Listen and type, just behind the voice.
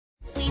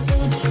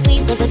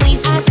I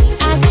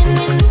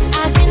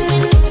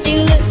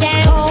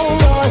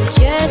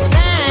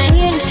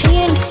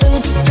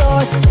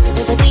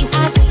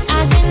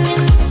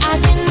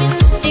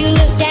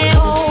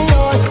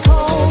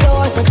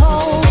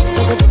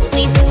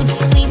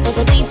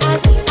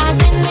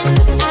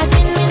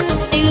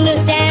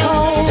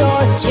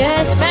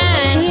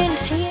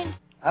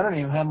don't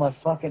even have my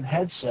fucking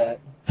headset.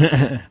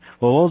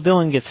 Well, old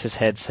Dylan gets his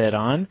headset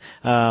on.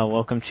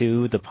 Welcome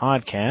to the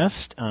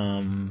podcast,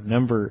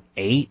 number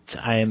 8.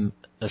 I'm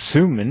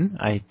assuming.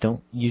 I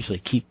don't usually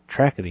keep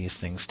track of these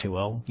things too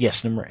well.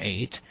 Yes, number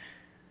 8.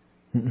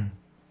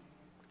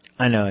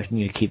 I know, I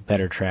need to keep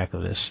better track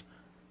of this.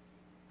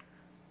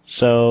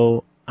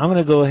 So, I'm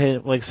going to go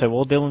ahead, like I said,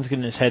 while Dylan's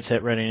getting his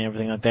headset ready and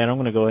everything like that, I'm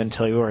going to go ahead and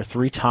tell you our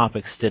 3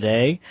 topics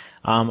today.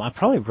 I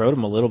probably wrote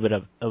them a little bit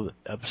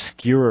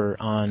obscure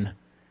on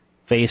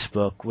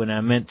Facebook when I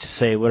meant to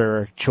say what are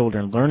our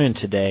children learning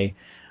today.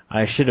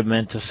 I should have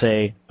meant to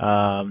say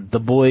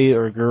the boy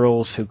or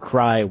girls who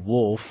cry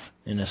wolf,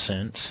 in a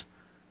sense.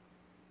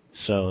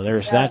 So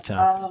there's that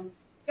topic.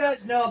 You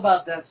guys know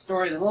about that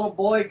story. The little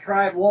boy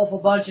cried wolf a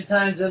bunch of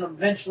times and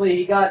eventually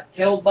he got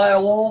killed by a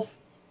wolf.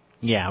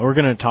 Yeah, we're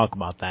going to talk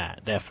about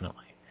that,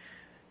 definitely.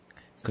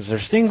 Because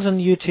there's things on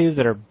YouTube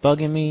that are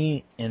bugging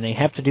me, and they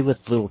have to do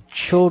with little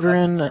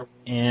children,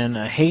 and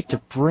I hate to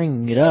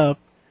bring it up.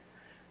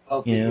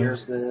 Okay,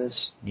 here's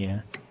this. Yeah.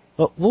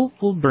 Well,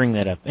 we'll bring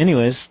that up.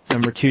 Anyways,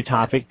 number 2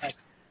 topic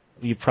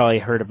you probably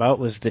heard about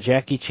was the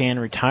Jackie Chan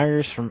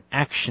retires from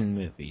action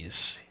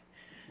movies.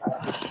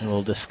 And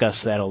we'll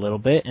discuss that a little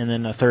bit. And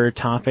then the 3rd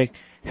topic,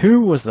 who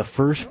was the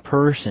first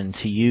person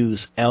to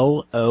use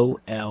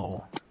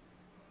LOL?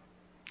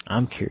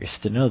 I'm curious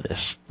to know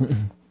this.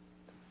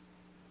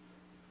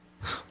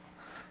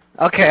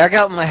 Okay, I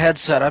got my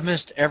headset. I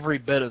missed every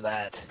bit of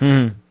that.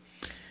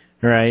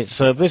 Right,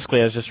 so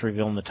basically I was just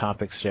revealing the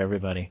topics to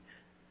everybody.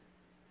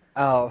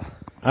 Oh.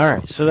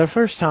 Alright, so the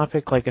first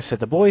topic, like I said,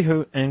 the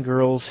boy and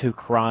girls who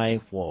cry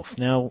wolf.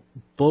 Now,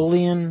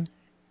 bullying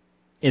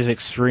is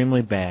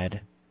extremely bad.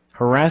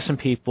 Harassing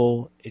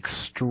people,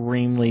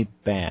 extremely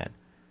bad.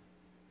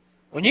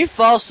 When you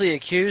falsely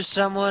accuse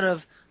someone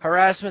of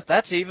harassment,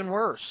 that's even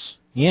worse.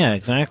 Yeah,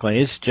 exactly.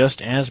 It's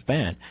just as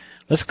bad.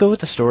 Let's go with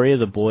the story of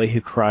the boy who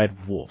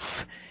cried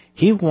wolf.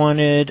 He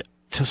wanted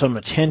some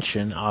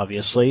attention,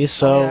 obviously,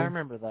 so yeah, I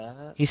remember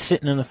that. He's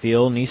sitting in the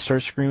field and he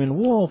starts screaming,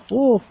 "Wolf,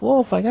 wolf,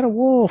 wolf, I got a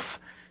wolf."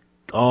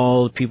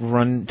 All the people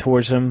run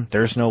towards him.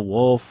 There's no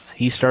wolf.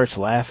 He starts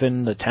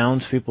laughing. The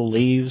townspeople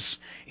leaves.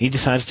 He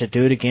decides to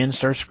do it again,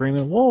 starts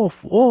screaming,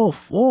 "Wolf,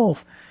 wolf,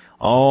 wolf."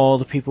 All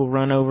the people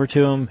run over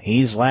to him.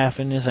 He's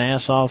laughing his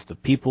ass off. The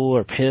people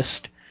are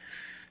pissed.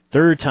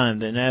 3rd time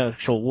the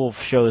actual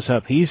wolf shows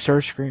up, he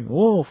starts screaming,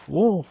 "Wolf,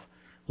 wolf,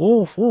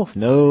 wolf, wolf."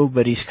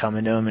 Nobody's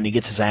coming to him, and he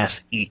gets his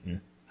ass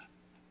eaten.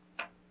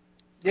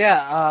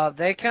 Yeah,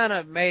 they kind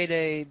of made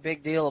a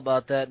big deal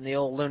about that in the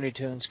old Looney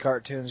Tunes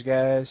cartoons,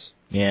 guys.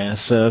 Yeah,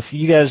 so if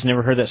you guys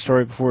never heard that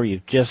story before,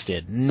 you just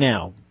did.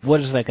 Now, what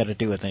does that got to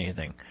do with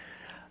anything?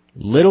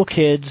 Little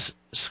kids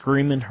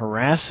screaming,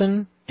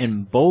 harassing,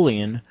 and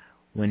bullying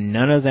when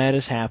none of that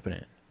is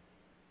happening.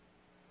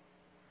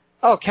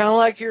 Oh, kind of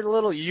like your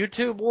little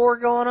YouTube war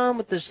going on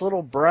with this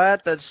little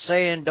brat that's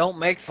saying, "Don't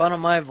make fun of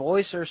my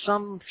voice," or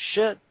some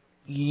shit?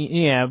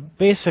 Yeah,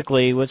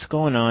 basically what's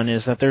going on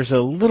is that there's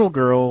a little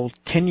girl,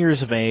 10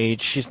 years of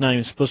age. She's not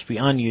even supposed to be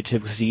on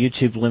YouTube because the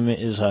YouTube limit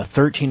is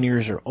 13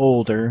 years or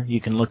older. You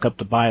can look up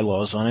the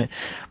bylaws on it.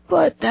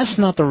 But that's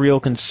not the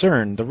real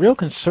concern. The real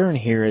concern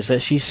here is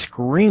that she's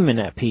screaming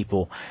at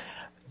people.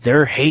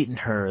 They're hating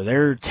her.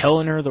 They're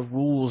telling her the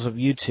rules of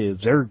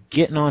YouTube. They're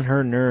getting on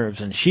her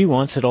nerves, and she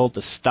wants it all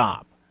to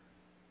stop.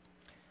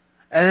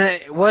 And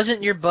it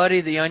wasn't your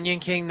buddy, the Onion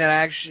King, that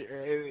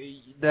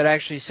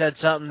actually said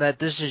something that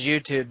this is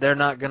YouTube, they're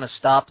not going to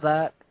stop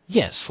that?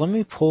 Yes, let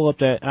me pull up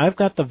that. I've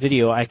got the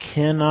video. I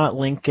cannot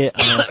link it.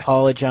 I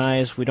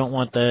apologize. We don't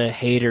want the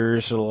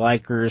haters or the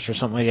likers or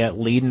something like that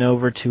leading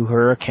over to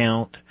her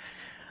account.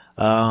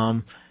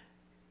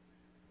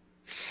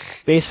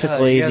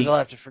 Basically, you guys will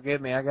have to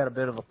forgive me. I got a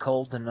bit of a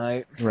cold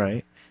tonight.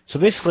 Right. So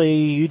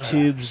basically,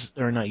 PlayStation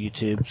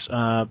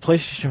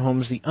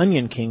Home's The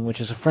Onion King, which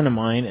is a friend of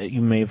mine,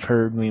 you may have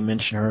heard me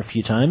mention her a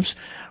few times,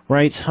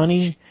 writes,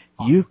 "Honey,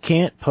 you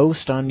can't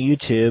post on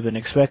YouTube and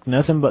expect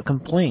nothing but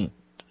complaint."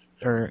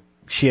 Or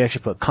she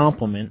actually put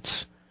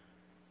compliments.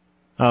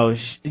 Oh,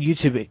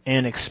 YouTube,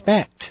 and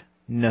expect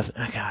nothing.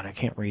 Oh God, I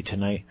can't read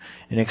tonight.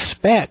 And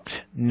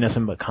expect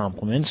nothing but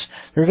compliments.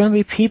 There are going to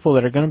be people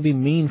that are going to be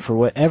mean for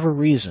whatever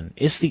reason.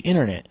 It's the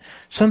internet.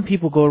 Some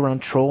people go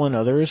around trolling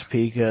others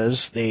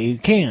because they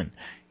can.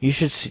 You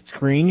should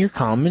screen your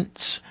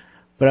comments,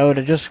 but I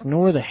would just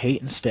ignore the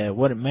hate instead.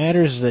 What it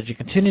matters is that you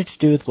continue to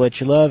do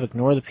what you love.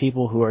 Ignore the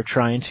people who are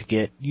trying to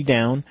get you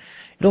down.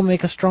 It'll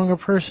make a stronger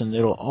person.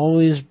 It'll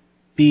always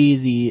be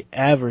the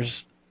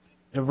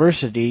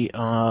adversity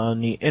on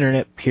the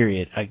internet,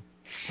 period.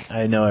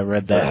 I know I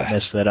read that and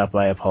messed that up.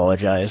 I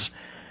apologize.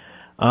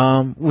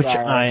 Which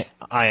I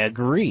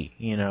agree,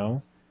 you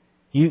know.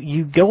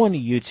 You go into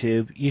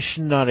YouTube, you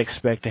should not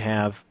expect to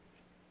have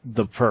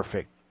the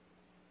perfect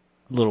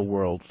little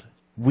world.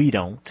 We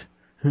don't.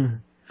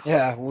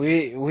 Yeah,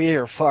 we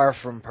are far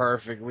from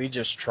perfect. We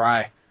just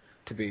try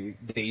to be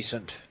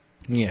decent.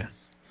 Yeah.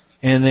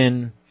 And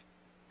then,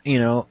 you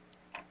know,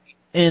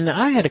 and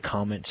I had a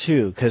comment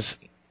too, because,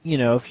 you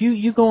know, if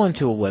you go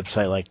onto a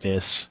website like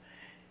this,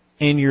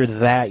 and you're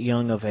that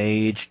young of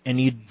age,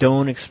 and you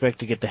don't expect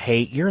to get the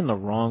hate, you're in the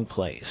wrong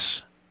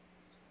place.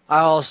 I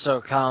also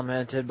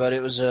commented, but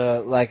it was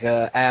like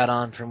a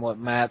add-on from what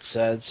Matt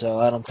said, so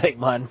I don't think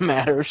mine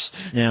matters.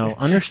 Now,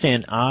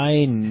 understand,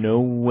 I no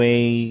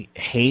way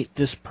hate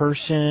this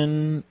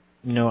person.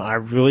 You know, I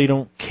really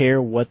don't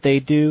care what they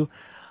do.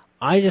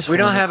 We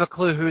don't have a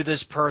clue who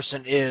this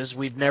person is.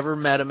 We've never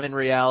met him in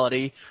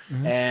reality.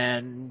 Mm-hmm.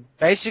 And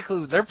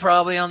basically, they're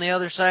probably on the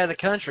other side of the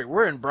country.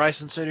 We're in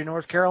Bryson City,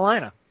 North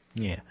Carolina.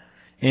 Yeah.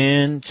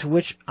 And to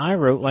which I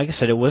wrote, like I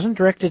said, it wasn't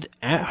directed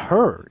at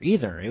her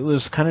either. It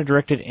was kind of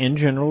directed in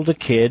general to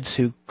kids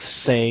who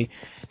say,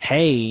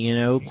 hey, you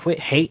know, quit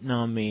hating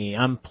on me.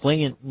 I'm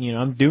playing, you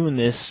know, I'm doing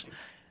this,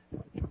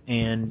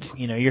 and,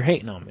 you know, you're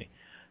hating on me.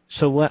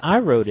 So what I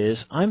wrote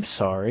is, I'm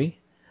sorry.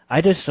 I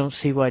just don't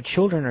see why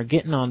children are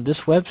getting on this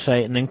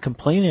website and then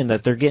complaining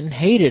that they're getting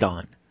hated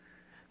on.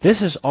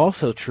 This is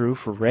also true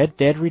for Red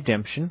Dead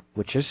Redemption,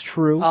 which is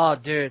true. Oh,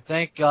 dude,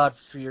 thank God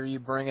for you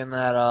bringing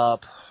that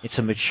up. It's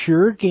a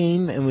mature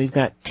game, and we've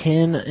got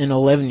 10 and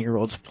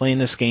 11-year-olds playing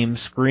this game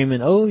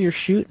screaming, oh, you're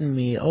shooting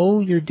me.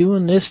 Oh, you're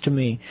doing this to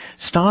me.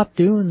 Stop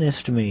doing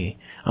this to me.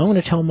 I want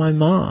to tell my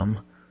mom.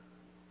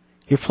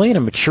 You're playing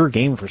a mature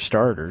game for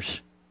starters.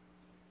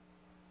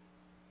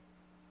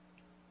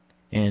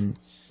 And...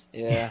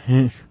 yeah.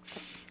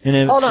 And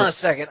then, hold on a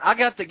second. I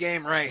got the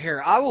game right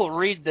here. I will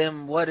read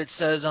them what it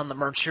says on the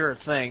mature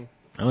thing.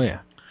 Oh, yeah.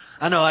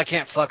 I know I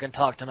can't fucking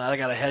talk tonight. I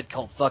got a head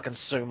cold. Fucking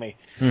sue me.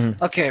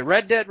 Mm-hmm. Okay,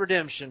 Red Dead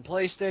Redemption,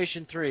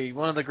 PlayStation 3,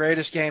 one of the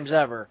greatest games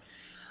ever.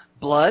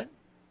 Blood,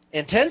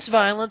 intense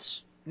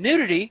violence,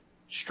 nudity,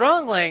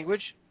 strong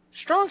language,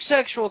 strong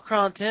sexual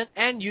content,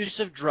 and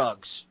use of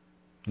drugs.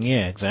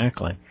 Yeah,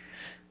 exactly.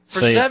 For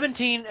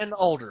 17 and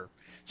older.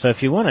 So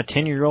if you want a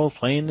 10-year-old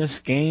playing this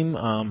game,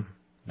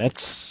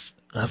 that's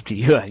up to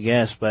you, I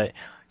guess. But,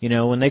 you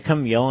know, when they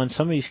come yelling,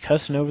 somebody's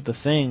cussing over the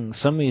thing,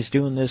 somebody's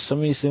doing this,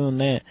 somebody's doing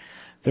that,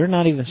 they're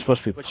not even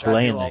supposed to be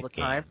playing that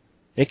game. Time.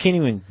 They can't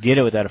even get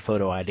it without a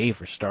photo ID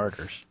for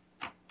starters.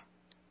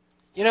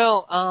 You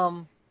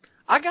know,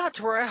 I got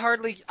to where I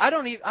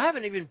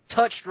haven't even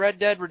touched Red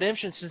Dead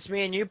Redemption since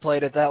me and you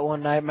played it that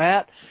one night,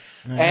 Matt.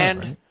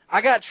 Right.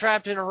 I got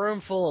trapped in a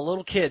room full of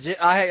little kids.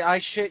 I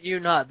shit you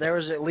not. There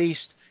was at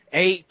least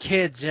 8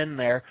 kids in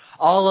there,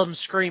 all of them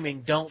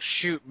screaming, don't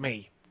shoot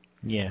me.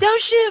 Yeah.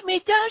 Don't shoot me,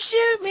 don't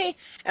shoot me.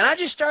 And I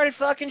just started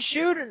fucking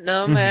shooting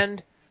them,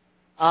 and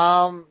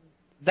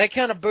they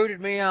kind of booted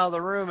me out of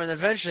the room, and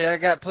eventually I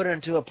got put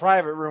into a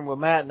private room with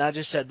Matt, and I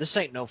just said, this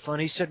ain't no fun.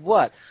 He said,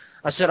 what?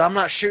 I said, I'm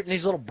not shooting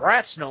these little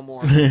brats no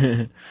more.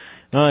 No,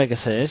 like I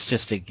said, it's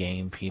just a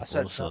game,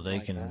 people, so they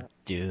can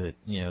do it,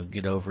 you know,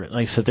 get over it.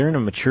 Like I said, they're in a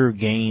mature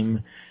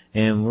game,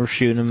 and we're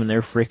shooting them, and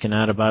they're freaking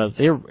out about it.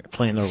 They're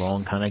playing the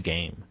wrong kind of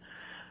game.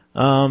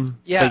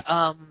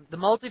 The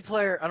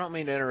multiplayer, I don't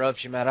mean to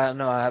interrupt you, Matt. I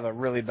know I have a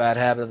really bad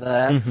habit of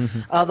that.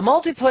 The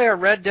multiplayer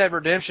Red Dead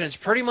Redemption is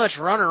pretty much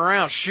running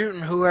around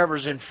shooting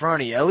whoever's in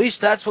front of you. At least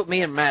that's what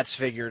me and Matt's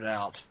figured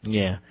out.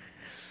 Yeah.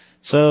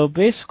 So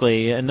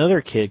basically,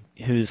 another kid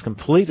who's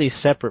completely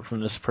separate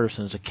from this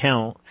person's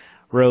account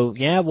wrote,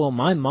 yeah, well,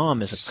 my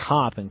mom is a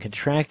cop and can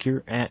track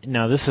your...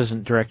 Now, this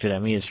isn't directed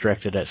at me. It's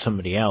directed at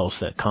somebody else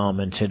that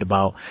commented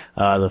about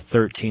the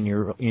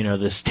 13-year... You know,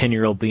 this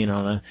 10-year-old being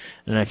on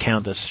an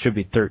account that should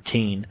be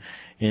 13.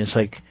 And it's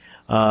like,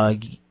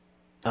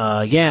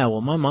 yeah,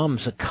 well, my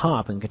mom's a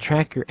cop and can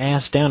track your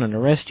ass down and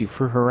arrest you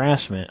for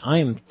harassment. I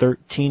am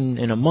 13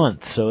 in a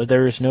month, so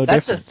there is no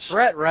difference. That's a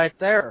threat right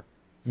there.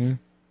 Hmm?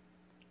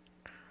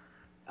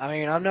 I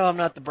mean, I know I'm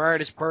not the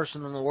brightest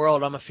person in the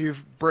world. I'm a few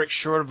bricks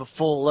short of a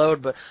full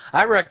load, but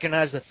I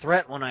recognize the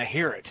threat when I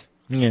hear it.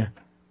 Yeah.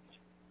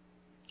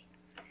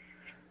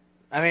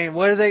 I mean,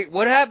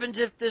 what happens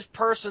if this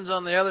person's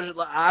on the other...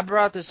 I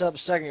brought this up a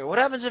second ago. What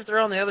happens if they're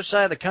on the other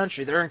side of the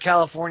country? They're in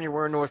California,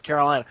 we're in North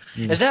Carolina.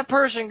 Is that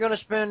person going to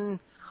spend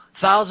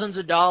thousands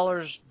of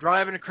dollars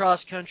driving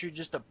across country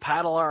just to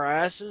paddle our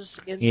asses,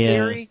 in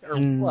theory, or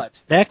what?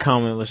 That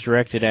comment was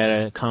directed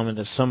at a comment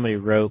that somebody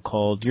wrote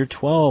called, you're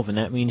 12, and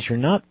that means you're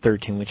not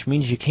 13, which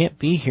means you can't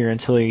be here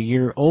until you're a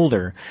year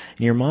older.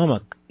 And your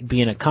mama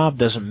being a cop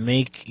doesn't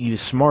make you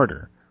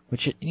smarter.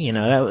 Which, you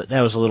know,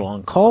 that was a little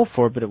uncalled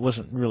for, but it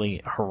wasn't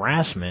really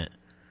harassment.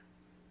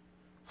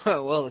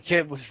 Well, the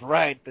kid was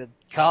right. The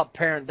cop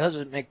parent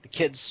doesn't make the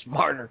kids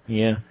smarter.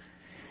 Yeah.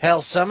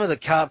 Hell, some of the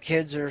cop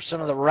kids are some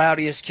of the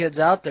rowdiest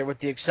kids out there, with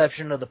the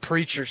exception of the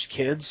preacher's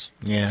kids.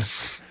 Yeah.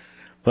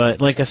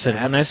 But like I said,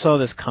 when I saw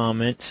this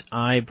comment,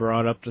 I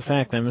brought up the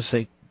fact, I'm going to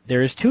say,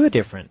 there is a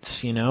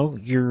difference, you know.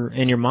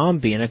 Your mom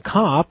being a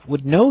cop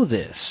would know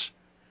this,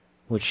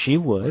 which she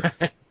would.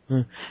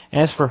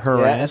 As for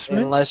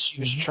harassment, unless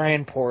you was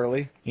trained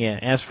poorly. Yeah,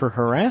 as for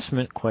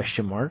harassment,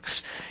 question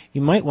marks,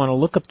 you might want to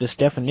look up this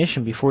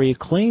definition before you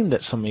claim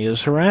that somebody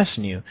is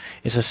harassing you.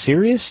 It's a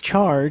serious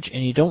charge,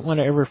 and you don't want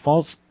to ever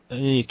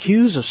falsely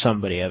accuse of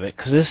somebody of it,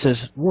 because this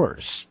is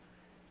worse.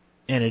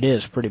 And it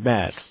is pretty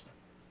bad.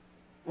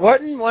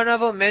 Wasn't one of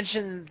them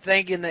mentioned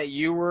thinking that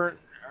you were,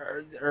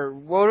 or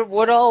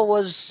what all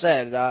was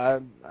said?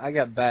 I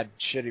got bad,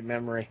 shitty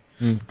memory.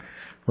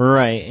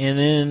 Right, and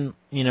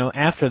then,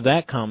 after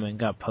that comment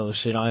got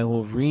posted, I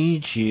will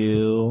read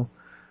you,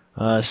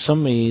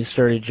 somebody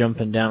started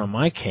jumping down on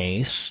my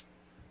case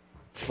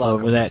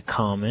over that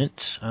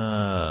comment.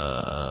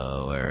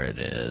 Where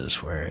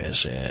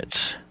is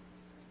it?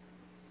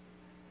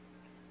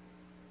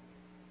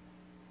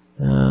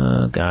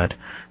 Oh, God.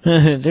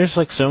 There's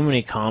like so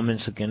many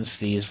comments against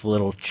these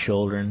little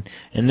children,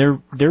 and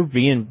they're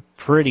being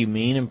pretty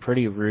mean and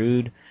pretty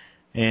rude.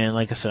 And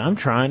like I said, I'm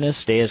trying to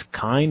stay as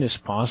kind as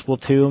possible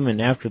to them, and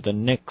after the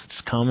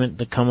next comment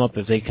to come up,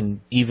 if they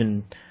can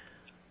even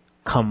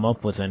come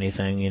up with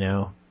anything,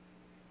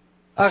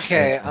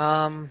 Okay,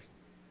 I'm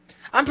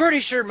pretty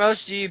sure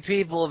most of you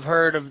people have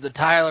heard of the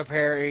Tyler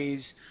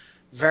Perry's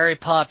very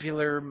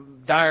popular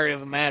Diary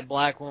of a Mad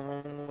Black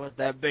Woman with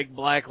that big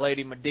black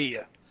lady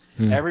Medea.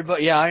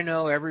 Everybody, I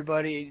know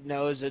everybody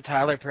knows that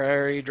Tyler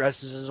Perry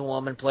dresses as a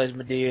woman, plays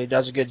Medea,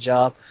 does a good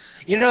job.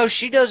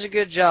 She does a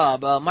good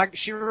job.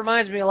 She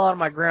reminds me a lot of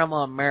my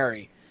grandma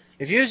Mary.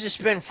 If you was to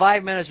spend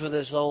 5 minutes with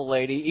this old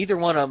lady, either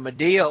one of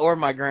Medea or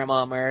my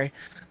grandma Mary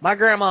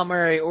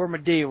or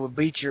Medea would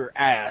beat your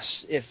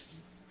ass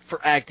for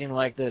acting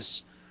like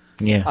this.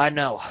 Yeah. I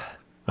know.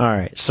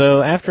 Alright,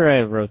 so after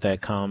I wrote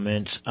that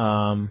comment,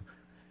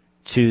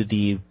 to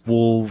the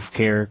Wolf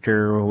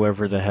character, or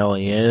whoever the hell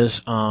he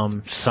is,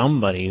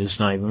 somebody who's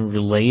not even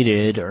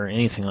related or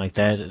anything like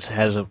that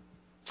has a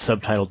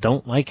subtitle,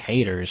 "Don't like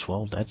haters."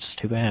 Well, that's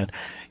too bad.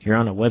 You're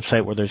on a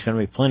website where there's going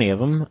to be plenty of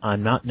them.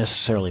 I'm not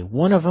necessarily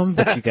one of them,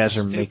 but you guys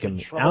are making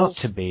me out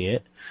to be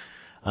it.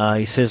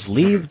 He says,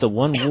 "Leave the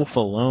one wolf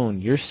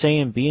alone. You're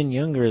saying being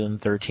younger than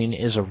 13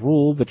 is a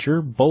rule, but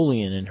you're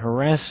bullying and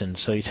harassing,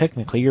 so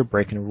technically you're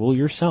breaking a rule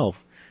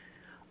yourself."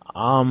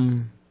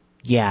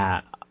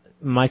 Yeah.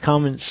 My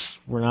comments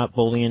were not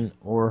bullying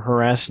or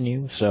harassing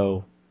you,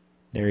 so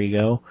there you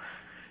go.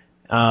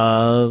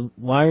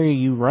 Why are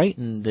you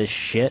writing this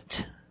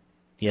shit?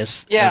 Yes.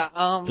 Yeah.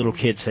 Little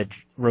kid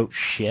wrote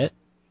shit.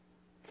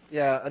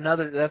 Yeah.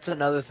 That's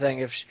another thing.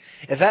 If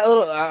that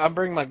little, I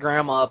bring my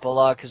grandma up a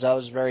lot because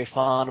I'm very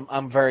fond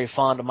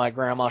of my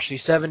grandma.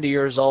 She's 70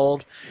 years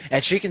old,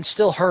 and she can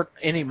still hurt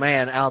any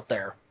man out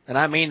there, and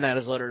I mean that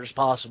as literally as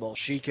possible.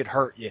 She could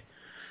hurt you.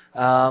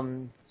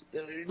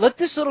 Let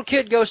this little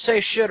kid go say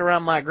shit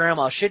around my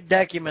grandma. She'd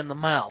deck him in the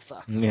mouth.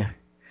 Yeah.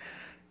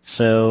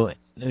 So,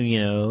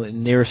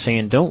 and they were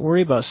saying, don't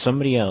worry about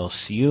somebody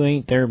else. You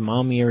ain't their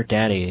mommy or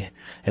daddy.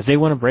 If they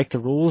want to break the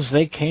rules,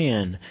 they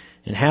can.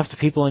 And half the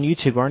people on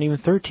YouTube aren't even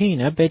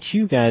 13. I bet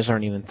you guys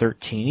aren't even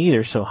 13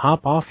 either, so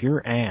hop off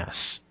your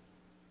ass.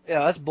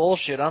 Yeah, that's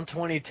bullshit. I'm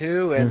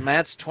 22, and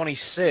Matt's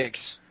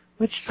 26.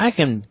 Which I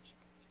can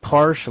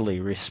partially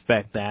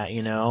respect that,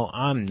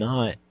 I'm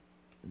not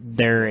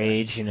their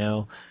age,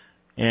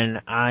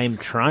 and I'm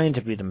trying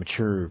to be the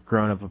mature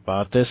grown-up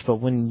about this, but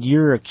when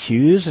you're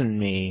accusing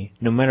me,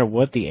 no matter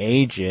what the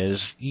age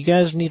is, you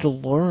guys need to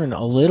learn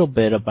a little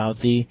bit about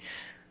the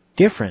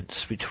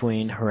difference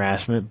between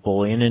harassment,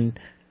 bullying, and,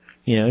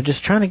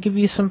 just trying to give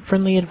you some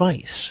friendly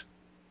advice.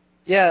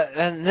 Yeah,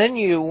 and then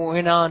you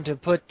went on to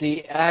put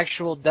the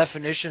actual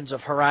definitions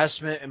of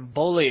harassment and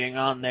bullying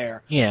on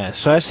there. Yeah,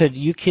 so I said,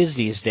 you kids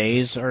these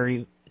days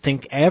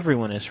think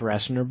everyone is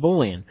harassing or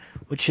bullying,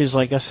 which is,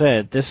 like I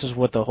said, this is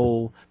what the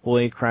whole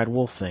boy cried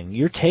wolf thing.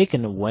 You're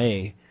taking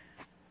away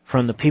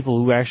from the people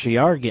who actually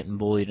are getting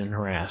bullied and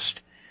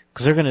harassed,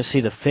 because they're going to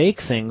see the fake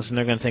things, and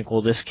they're going to think,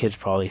 well, this kid's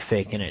probably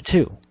faking it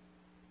too.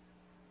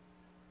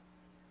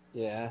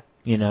 Yeah.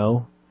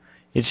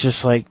 It's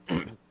just like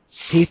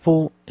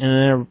people, and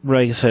then,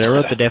 like I said, I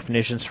wrote the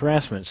definitions: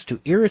 harassments, to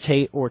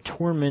irritate or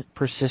torment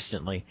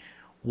persistently.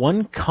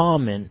 One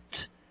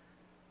comment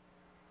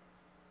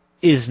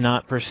is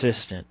not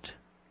persistent.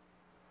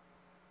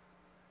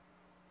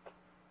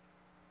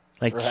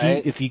 Like,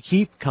 right. If you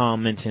keep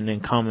commenting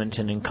and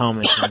commenting and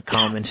commenting and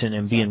commenting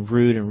and being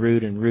rude and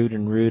rude and rude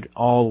and rude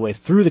all the way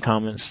through the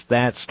comments,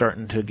 that's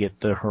starting to get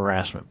the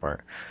harassment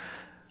part.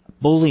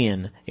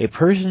 Bullying, a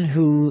person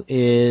who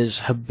is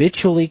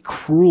habitually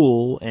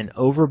cruel and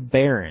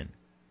overbearing.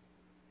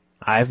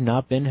 I've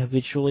not been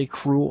habitually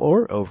cruel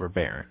or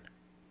overbearing.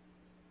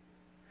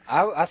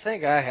 I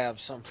think I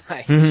have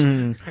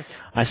sometimes.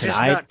 I said, just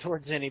not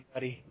towards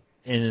anybody.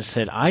 And it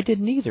said, I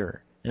didn't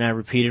either. And I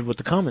repeated what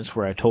the comments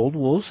were. I told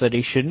Wolves that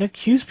he shouldn't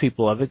accuse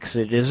people of it because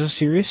it is a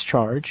serious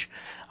charge.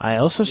 I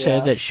also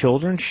said that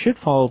children should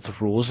follow the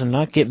rules and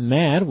not get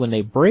mad when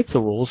they break the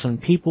rules and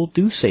people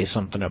do say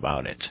something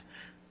about it.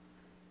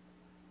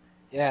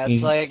 Yeah,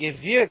 it's like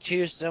if you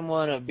accuse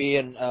someone of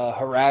being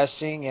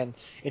harassing and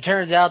it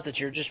turns out that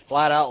you're just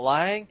flat out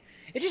lying,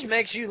 it just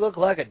makes you look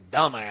like a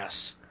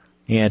dumbass.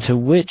 Yeah, to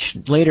which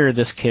later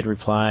this kid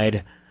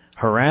replied,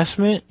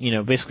 harassment,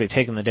 basically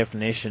taking the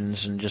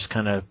definitions and just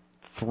kind of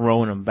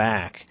throwing them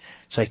back.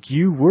 It's like,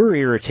 you were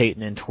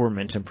irritating and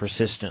tormenting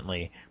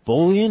persistently.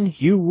 Bullying,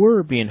 you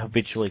were being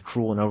habitually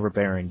cruel and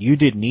overbearing. You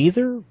did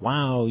neither?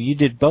 Wow, you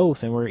did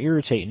both and were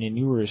irritating and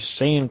you were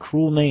saying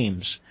cruel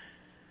names.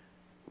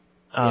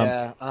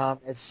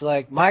 It's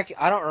like, Mike,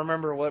 I don't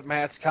remember what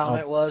Matt's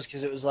comment was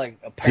because it was like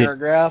a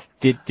paragraph.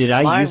 Did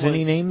I use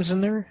any names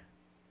in there?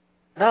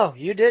 No,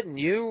 you didn't.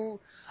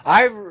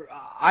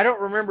 I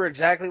don't remember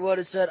exactly what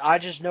it said. I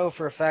just know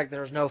for a fact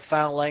there's no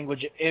foul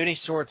language of any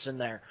sorts in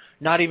there.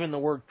 Not even the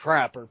word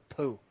crap or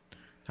poo.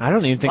 I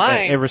don't even think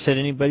I ever said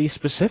anybody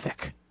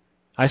specific.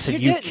 I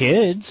said you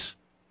kids.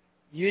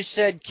 You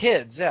said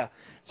kids, yeah.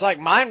 It's like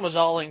mine was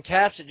all in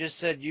caps. It just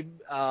said you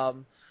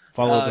follow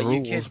the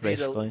rules,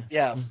 basically.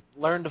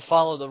 Learn to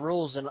follow the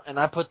rules, and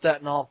I put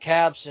that in all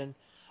caps. And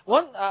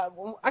I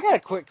got a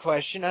quick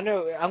question. I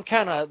know I'm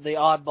kind of the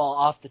oddball,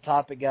 off the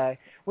topic guy.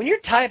 When you're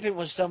typing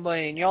with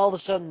somebody and you all of a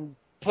sudden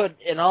put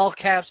in all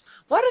caps,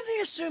 why do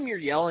they assume you're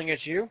yelling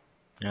at you?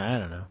 I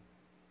don't know.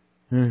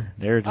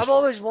 I've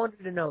always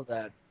wanted to know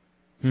that.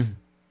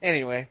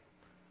 Anyway.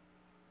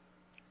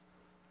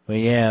 But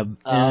yeah, and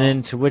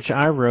then to which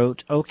I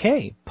wrote,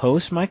 okay,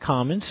 post my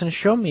comments and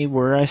show me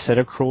where I said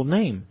a cruel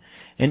name.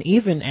 And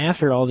even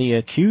after all the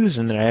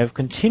accusing that I have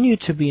continued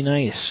to be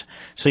nice,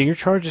 so your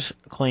charges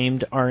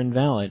claimed are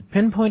invalid.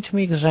 Pinpoint to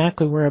me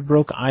exactly where I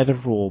broke either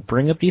rule.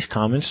 Bring up these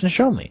comments and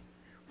show me,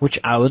 which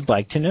I would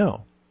like to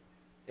know.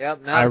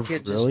 Yep, now the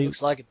kid just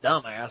looks like a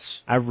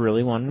dumbass. I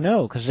really want to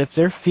know, because if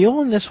they're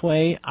feeling this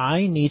way,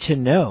 I need to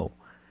know.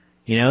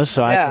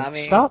 So I can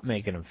stop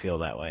making them feel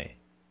that way.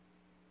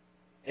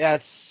 Yeah,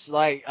 it's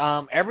like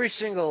every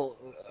single,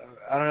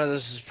 I don't know,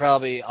 this is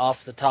probably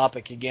off the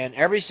topic again,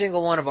 every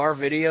single one of our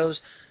videos,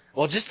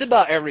 well, just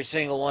about every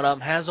single one of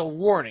them has a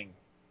warning.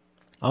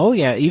 Oh,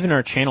 yeah, even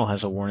our channel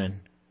has a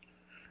warning.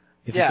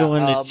 If you go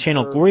into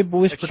channel Glory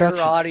Boys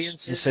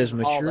Productions, it says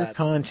mature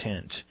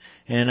content.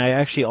 And I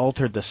actually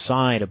altered the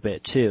side a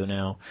bit too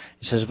now.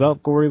 It says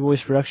about Glory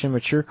Boys Production,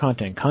 mature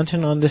content.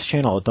 Content on this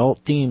channel, adult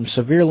themes,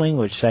 severe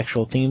language,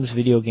 sexual themes,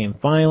 video game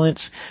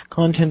violence,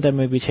 content that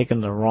may be taken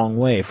the wrong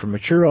way. For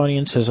mature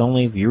audiences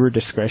only, viewer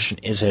discretion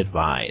is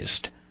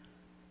advised.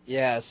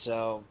 Yeah,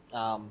 so,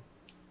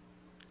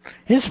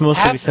 it's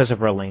mostly because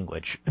of our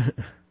language.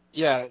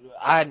 Yeah,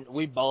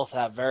 we both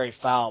have very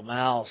foul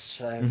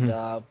mouths,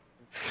 and,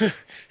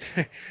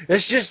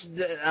 it's just,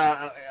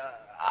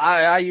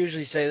 I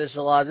usually say this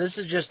a lot. This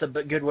is just a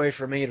good way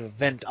for me to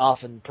vent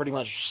off and pretty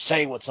much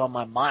say what's on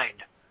my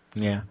mind.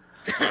 Yeah.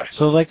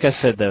 So like I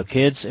said, though,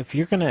 kids, if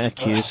you're going to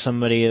accuse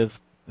somebody of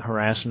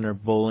harassing or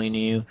bullying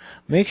you,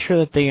 make sure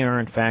that they are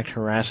in fact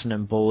harassing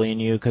and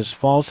bullying you, because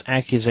false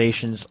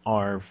accusations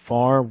are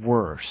far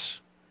worse.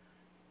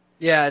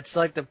 Yeah, it's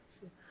like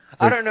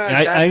I don't know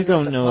exactly I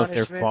don't know if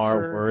they're far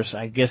worse.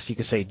 I guess you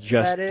could say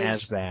just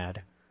as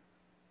bad.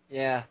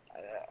 Yeah.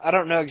 I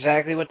don't know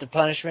exactly what the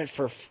punishment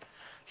for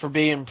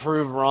being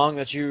proved wrong,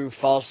 that you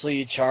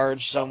falsely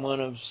charge someone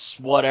of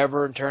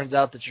whatever and turns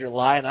out that you're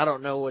lying. I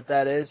don't know what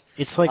that is.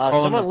 It's like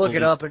someone look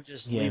it up and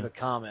just leave a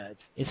comment.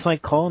 It's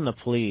like calling the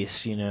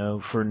police,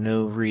 for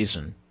no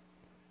reason.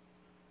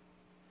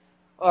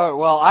 Oh,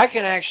 well, I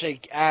can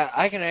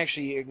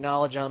actually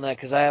acknowledge on that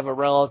because I have a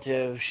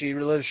relative. She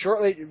lives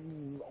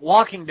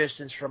walking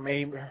distance from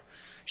me.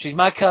 She's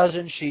my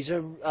cousin. She's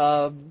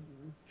a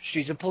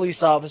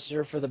police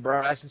officer for the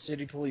Bryson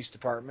City Police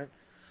Department.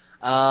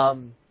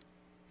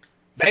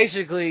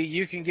 Basically,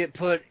 you can get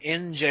put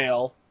in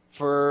jail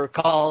for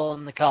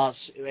calling the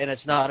cops, and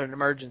it's not an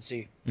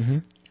emergency. Mm-hmm.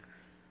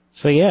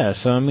 So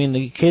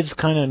the kids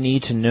kind of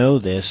need to know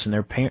this, and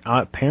their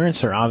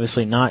parents are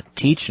obviously not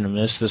teaching them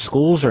this. The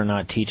schools are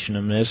not teaching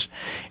them this.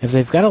 If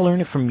they've got to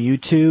learn it from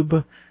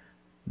YouTube,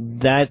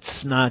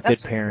 that's not good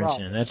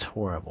parenting. That's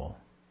horrible.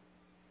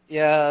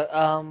 Yeah,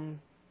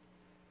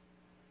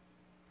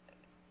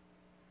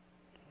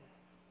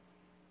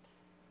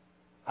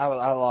 I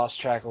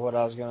lost track of what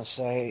I was going to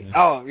say. Yeah.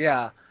 Oh,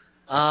 yeah.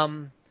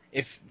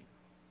 If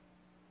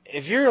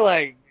you're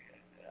like,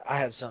 I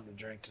had something to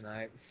drink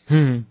tonight.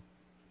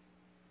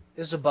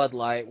 It's a Bud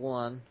Light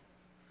one.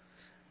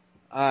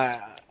 My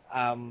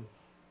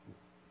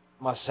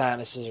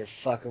sinuses are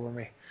fucking with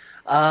me.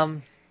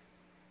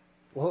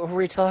 What were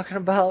we talking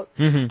about?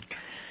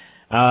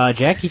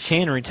 Jackie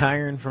Chan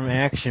retiring from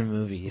action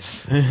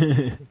movies.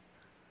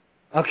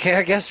 Okay,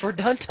 I guess we're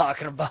done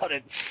talking about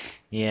it.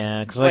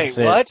 Yeah, because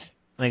what?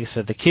 Like I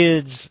said, the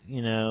kids,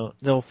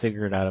 they'll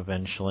figure it out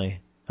eventually.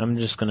 I'm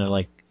just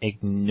gonna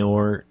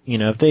ignore,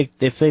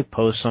 if they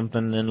post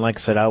something, then like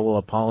I said, I will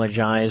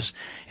apologize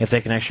if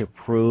they can actually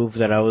prove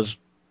that I was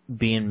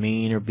being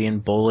mean or being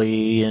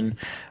bullying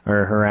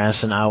or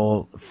harassing. I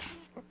will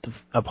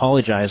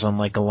apologize,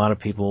 unlike a lot of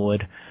people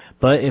would.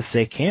 But if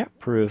they can't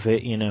prove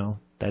it,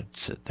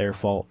 that's their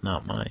fault,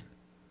 not mine.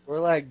 We're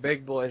like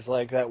big boys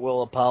like that.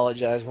 We'll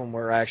apologize when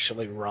we're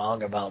actually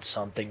wrong about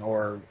something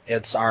or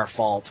it's our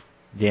fault.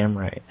 Damn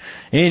right.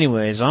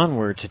 Anyways,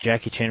 onward to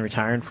Jackie Chan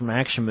retiring from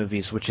action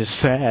movies, which is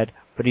sad.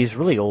 But he's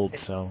really old,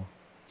 so.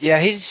 Yeah,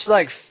 he's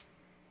like,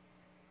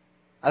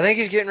 I think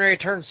he's getting ready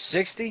to turn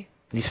 60.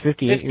 He's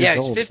 58 years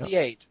old. Yeah, he's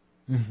 58.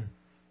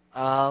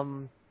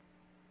 Mm-hmm.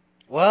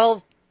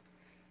 Well,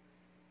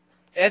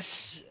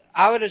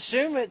 I would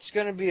assume it's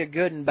going to be a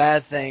good and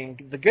bad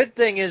thing. The good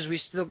thing is we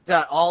still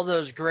got all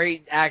those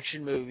great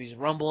action movies,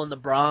 Rumble in the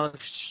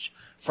Bronx,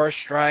 First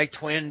Strike,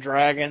 Twin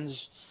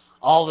Dragons,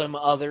 all them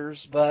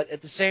others, but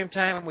at the same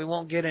time, we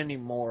won't get any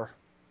more.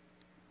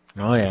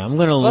 Oh yeah, I'm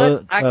gonna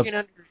look. I'm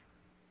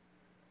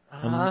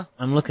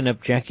looking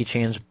up Jackie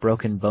Chan's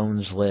Broken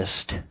Bones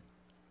list.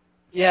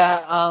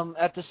 Yeah,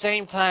 at the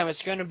same time,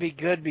 it's going to be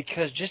good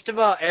because just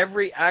about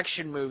every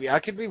action movie, I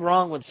could be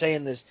wrong when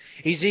saying this,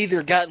 he's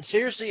either gotten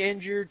seriously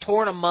injured,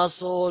 torn a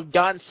muscle,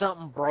 gotten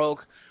something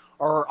broke,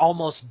 or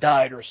almost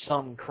died or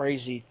some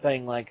crazy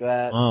thing like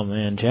that. Oh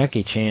man,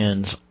 Jackie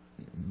Chan's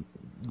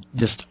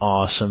just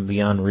awesome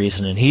beyond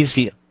reason,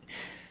 and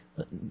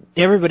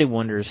everybody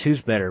wonders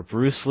who's better,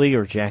 Bruce Lee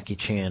or Jackie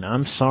Chan.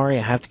 I'm sorry,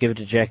 I have to give it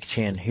to Jackie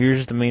Chan.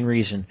 Here's the main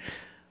reason.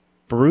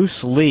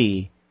 Bruce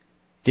Lee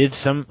did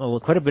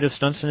quite a bit of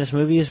stunts in his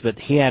movies, but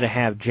he had to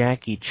have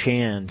Jackie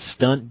Chan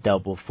stunt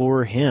double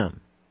for him.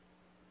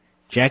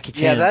 Jackie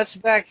Chan. Yeah, that's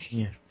back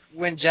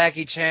when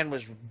Jackie Chan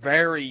was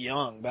very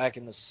young, back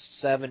in the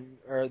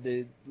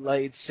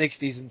late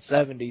 60s and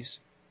 70s.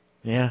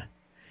 Yeah.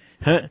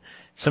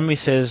 Somebody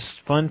says,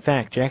 fun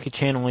fact, Jackie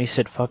Chan only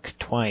said fuck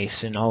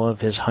twice in all of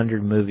his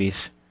 100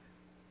 movies.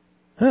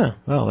 Huh,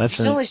 well, that's...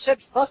 He's only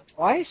said fuck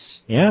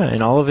twice? Yeah,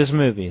 in all of his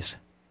movies.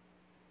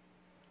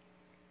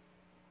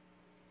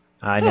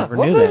 I never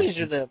knew that. What movies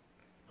are them?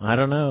 I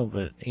don't know,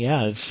 but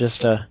yeah, it's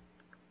just,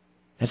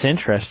 that's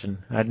interesting.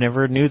 I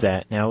never knew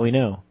that. Now we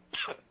know.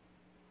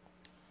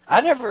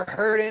 I never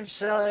heard him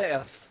say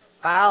a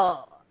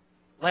foul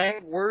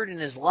word in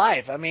his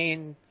life. I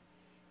mean...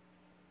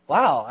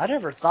 Wow, I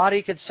never thought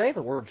he could say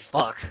the word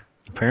fuck.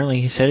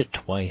 Apparently he said it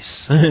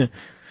twice.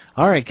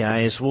 Alright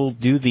guys, we'll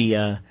do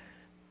the,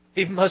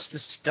 He must have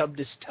stubbed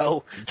his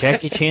toe.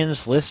 Jackie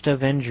Chan's list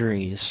of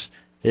injuries.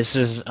 This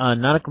is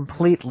not a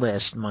complete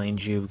list,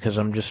 mind you, because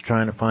I'm just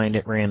trying to find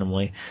it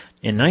randomly.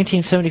 In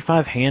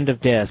 1975, Hand of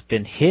Death,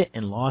 been hit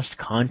and lost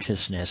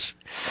consciousness.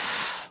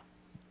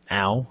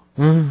 Ow.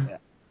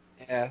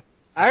 Yeah.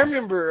 I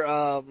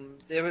remember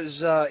it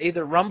was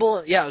either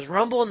Rumble. Yeah, it was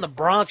Rumble in the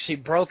Bronx. He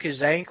broke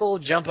his ankle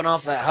jumping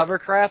off that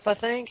hovercraft, I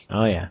think.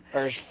 Oh yeah.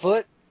 Or his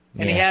foot,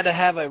 and he had to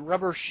have a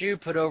rubber shoe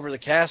put over the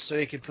cast so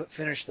he could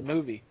finish the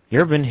movie. You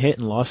ever been hit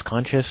and lost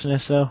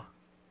consciousness though?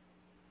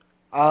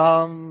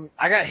 I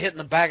got hit in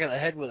the back of the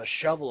head with a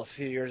shovel a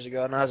few years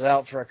ago, and I was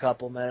out for a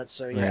couple minutes.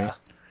 So yeah. Right.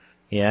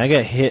 Yeah, I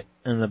got hit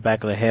in the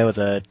back of the head with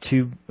a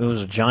tube. It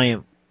was a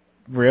giant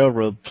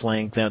railroad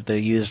plank that they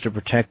used to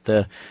protect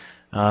the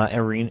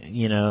arena.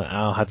 You know,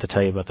 I'll have to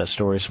tell you about that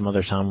story some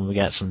other time when we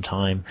got some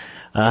time.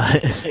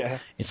 Yeah.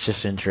 It's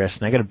just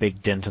interesting. I got a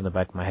big dent in the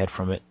back of my head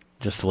from it,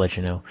 just to let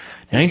you know.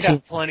 He's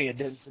got plenty of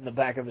dents in the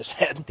back of his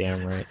head.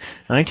 Damn right.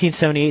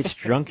 1978's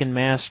Drunken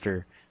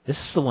Master. This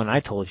is the one I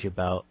told you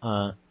about.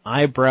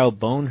 Eyebrow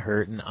bone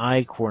hurt and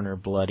eye corner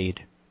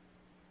bloodied.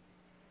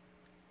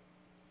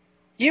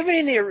 You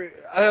mean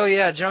oh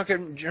yeah,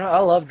 I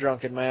love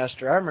Drunken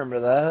Master. I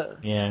remember that.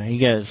 Yeah, he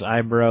got his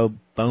eyebrow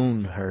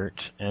bone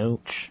hurt.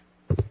 Ouch.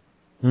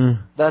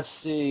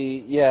 That's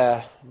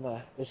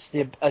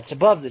it's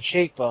above the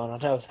cheekbone. I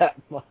know that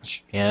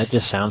much. Yeah, it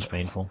just sounds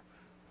painful.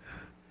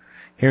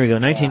 Here we go.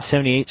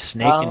 1978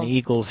 Snake and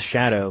Eagle's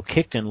Shadow.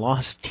 Kicked and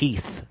lost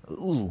teeth.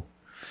 Ooh.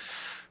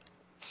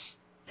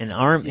 An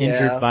arm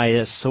injured by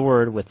a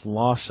sword with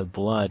loss of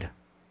blood.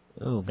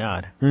 Oh,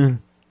 God.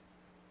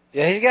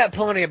 Yeah, he's got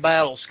plenty of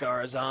battle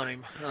scars on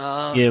him.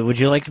 Yeah, would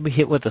you like to be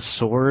hit with a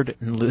sword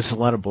and lose a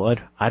lot of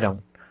blood? I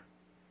don't.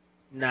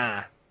 Nah.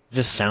 It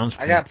just sounds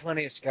painful. I got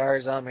plenty of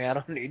scars on me. I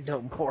don't need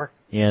no more.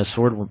 Yeah,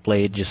 sword with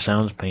blade just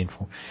sounds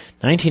painful.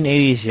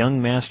 1980's Young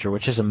Master,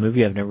 which is a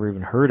movie I've never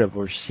even heard of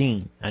or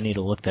seen. I need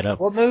to look that up.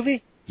 What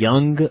movie?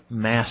 Young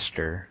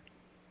Master.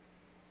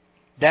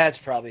 Dad's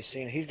probably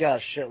seen it. He's got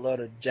a shitload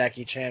of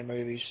Jackie Chan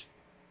movies.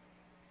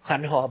 I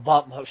know I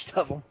bought most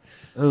of them.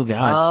 Oh,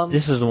 God.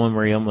 This is the one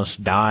where he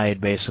almost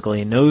died,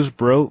 basically.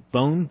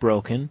 Bone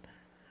broken,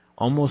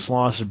 almost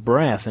lost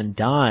breath, and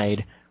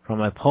died from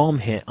a palm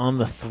hit on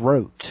the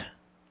throat.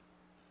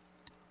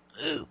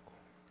 Ooh.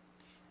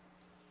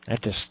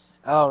 That just...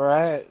 All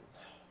right.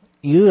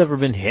 You ever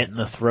been hit in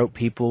the throat,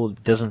 people?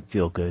 It doesn't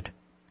feel good.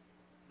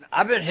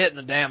 I've been hitting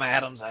the damn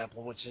Adam's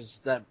apple, which is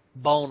that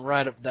bone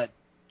right up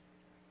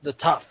the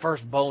top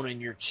first bone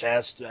in your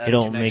chest.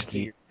 It'll make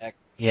you...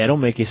 Yeah, it'll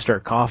make you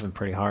start coughing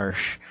pretty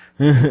harsh.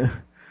 In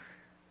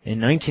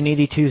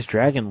 1982's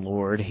Dragon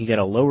Lord, he got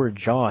a lower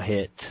jaw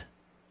hit.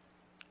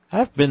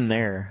 I've been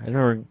there. I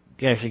never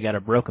actually got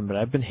it broken, but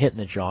I've been hit in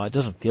the jaw. It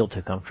doesn't feel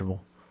too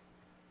comfortable.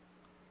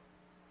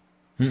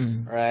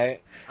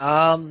 Right.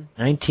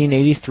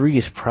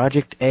 1983's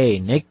Project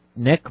A.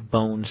 Neck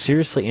bone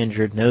seriously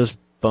injured, nose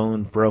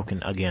bone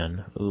broken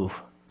again. Oof.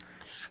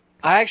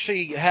 I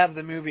actually have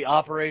the movie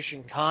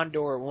Operation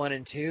Condor 1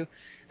 and 2.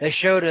 They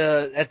showed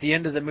at the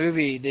end of the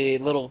movie, the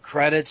little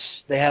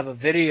credits, they have a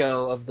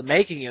video of the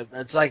making of it.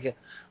 It's like a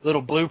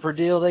little blooper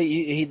deal they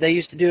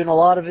used to do in a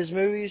lot of his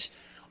movies.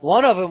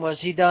 One of them was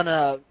he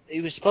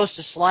was supposed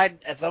to slide,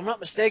 if I'm not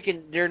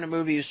mistaken, during the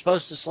movie he was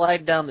supposed to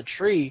slide down the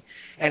tree,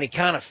 and he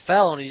kind of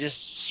fell and he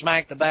just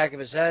smacked the back of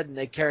his head and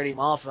they carried him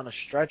off on a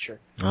stretcher.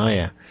 Oh,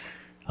 yeah.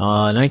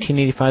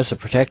 1985's The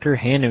Protector,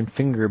 Hand and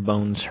Finger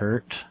Bones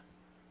Hurt.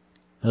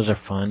 Those are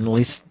fun. At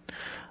least,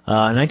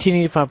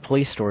 1985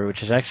 Police Story,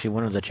 which is actually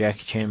one of the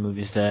Jackie Chan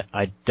movies that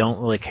I don't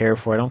really care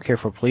for. I don't care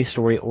for Police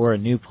Story or A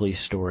New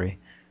Police Story.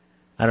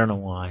 I don't know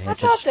why. I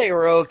thought they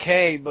were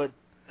okay, but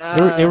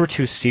they were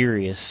too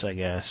serious, I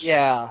guess.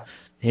 Yeah.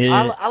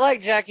 I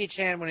like Jackie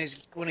Chan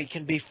when he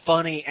can be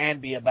funny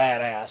and be a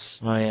badass.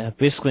 Oh yeah,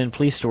 basically in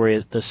Police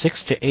Story, the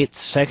 6th to 8th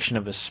section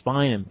of his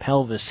spine and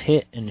pelvis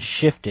hit and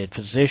shifted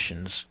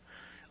positions,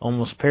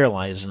 almost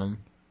paralyzing him.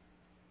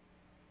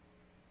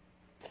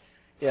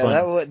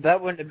 Yeah,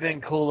 that wouldn't have been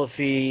cool if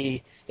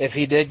he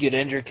did get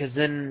injured, because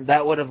then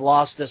that would have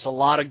lost us a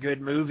lot of good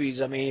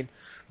movies. I mean,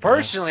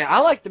 personally, I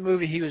like the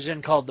movie he was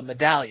in called The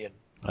Medallion.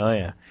 Oh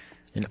yeah,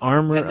 an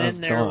Armor of God.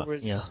 And then there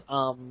was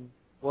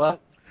what?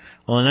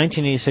 Well, in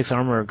 1986,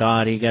 Armor of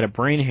God, he got a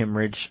brain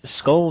hemorrhage,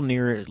 skull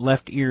near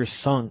left ear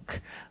sunk,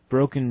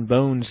 broken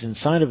bones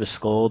inside of his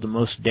skull, the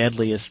most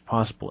deadliest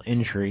possible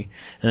injury.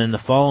 And then the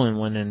following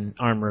one in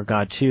Armor of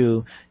God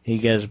 2, he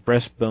got his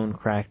breastbone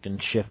cracked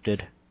and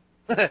shifted.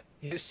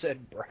 You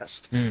said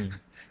breast.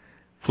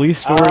 Police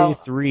Story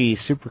 3,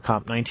 Super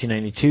Cop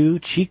 1992,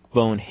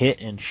 cheekbone hit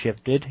and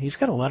shifted. He's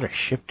got a lot of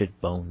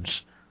shifted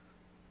bones.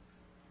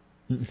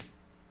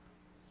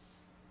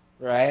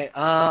 Right.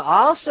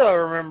 I also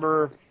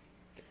remember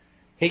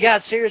he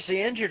got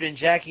seriously injured in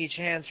Jackie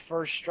Chan's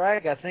First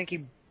Strike. I think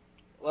he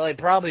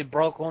probably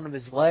broke one of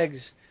his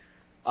legs.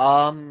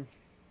 Well,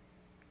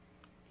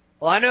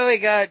 I know he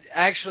got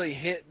actually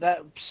hit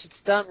that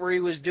stunt where he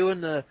was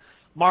doing the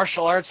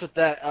martial arts with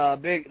that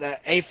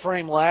that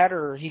A-frame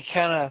ladder. He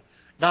kind of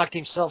knocked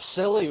himself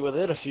silly with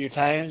it a few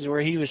times,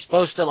 where he was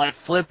supposed to like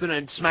flip it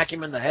and smack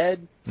him in the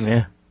head.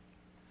 Yeah.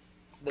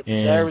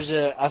 There was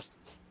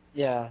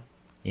yeah.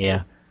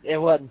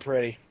 It wasn't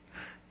pretty.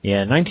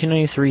 Yeah,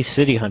 1993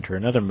 City Hunter,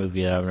 another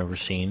movie that I've never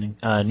seen.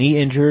 Knee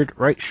injured,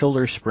 right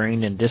shoulder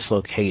sprained and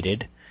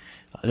dislocated.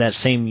 That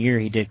same year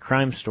he did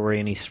Crime Story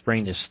and he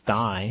sprained his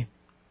thigh.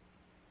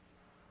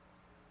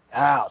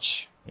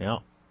 Ouch. Yeah.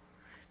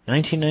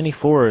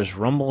 1994 is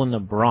Rumble in the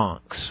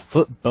Bronx.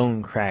 Foot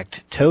bone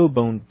cracked, toe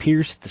bone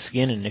pierced the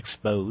skin and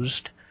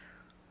exposed.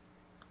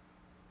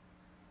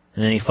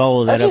 And then he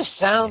followed that up. That just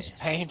sounds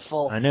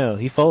painful. I know.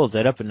 He followed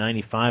that up in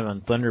 95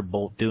 on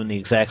Thunderbolt, doing the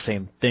exact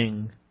same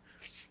thing.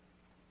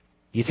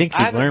 You think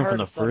he'd learn from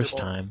the first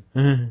time.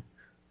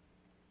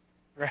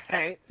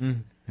 Right.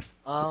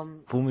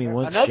 Fool me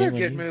once, another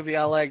good movie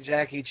I like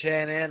Jackie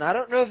Chan in, I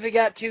don't know if he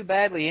got too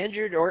badly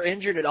injured or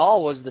injured at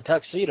all, was The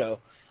Tuxedo.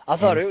 I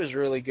thought it was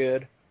really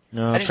good.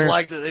 No, I just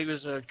liked that he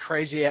was a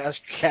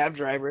crazy-ass cab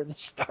driver in the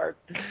start.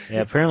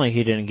 Yeah, apparently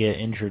he didn't get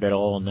injured at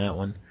all in that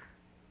one.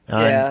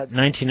 Yeah.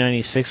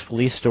 1996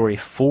 Police Story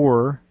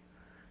 4,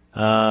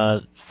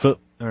 mouth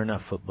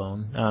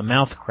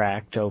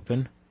cracked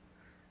open.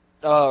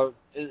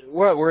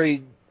 Where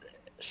he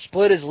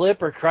split his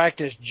lip or cracked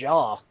his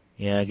jaw?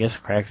 Yeah, I guess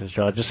cracked his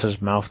jaw. It just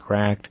says mouth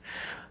cracked.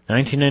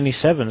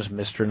 1997's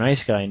Mr.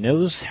 Nice Guy,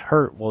 nose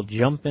hurt while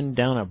jumping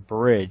down a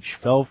bridge,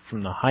 fell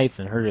from the height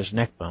and hurt his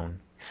neck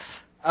bone.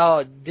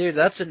 Oh, dude,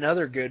 that's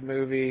another good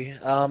movie.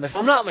 If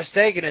I'm not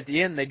mistaken, at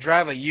the end they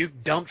drive a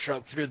Uke dump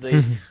truck through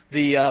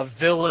the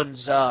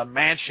villain's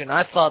mansion.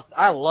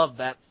 I loved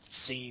that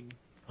scene.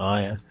 Oh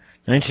yeah.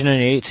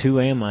 1998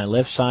 2 My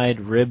left side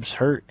ribs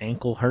hurt,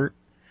 ankle hurt.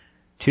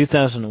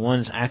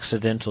 2001's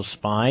Accidental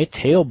Spy,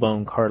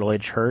 tailbone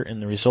cartilage hurt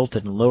and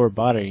resulted in lower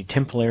body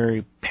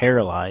temporarily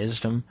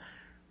paralyzed him.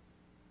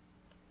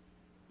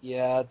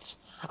 Yeah,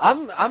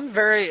 I'm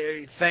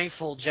very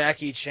thankful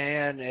Jackie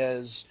Chan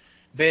has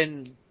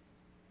been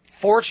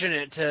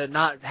fortunate to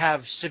not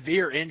have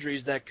severe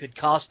injuries that could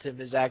cost him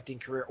his acting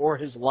career or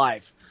his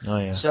life. Oh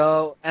yeah.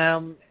 So,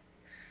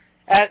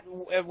 at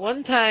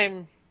one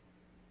time,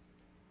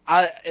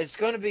 it's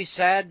going to be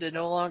sad to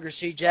no longer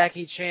see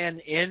Jackie Chan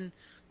in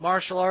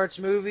martial arts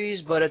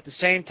movies, but at the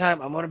same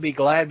time, I'm going to be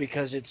glad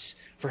because it's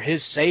for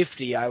his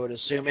safety, I would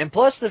assume. And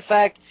plus the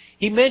fact,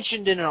 he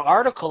mentioned in an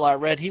article I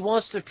read, he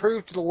wants to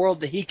prove to the world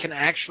that he can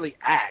actually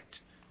act.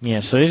 Yeah,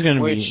 so he's going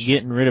to be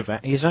getting rid of...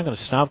 He's not going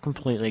to stop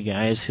completely,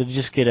 guys. He'll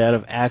just get out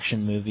of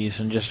action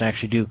movies and just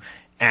actually do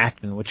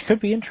acting, which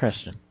could be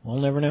interesting. We'll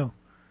never know.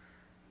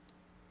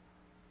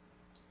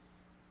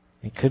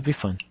 It could be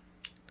fun.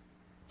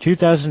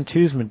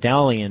 2002's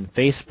Medallion,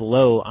 face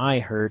below, eye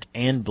hurt,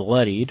 and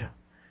bloodied.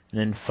 And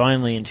then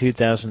finally in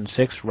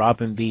 2006,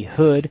 Robin B.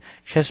 Hood,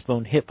 chest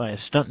bone hit by a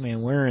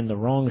stuntman wearing the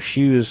wrong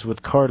shoes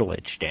with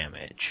cartilage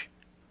damage.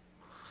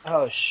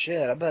 Oh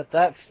shit! I bet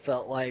that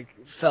felt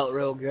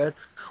real good.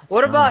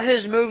 What about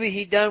his movie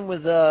he done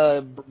with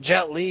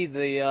Jet Li,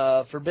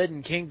 the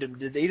Forbidden Kingdom?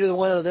 Did either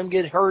one of them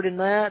get hurt in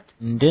that?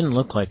 Didn't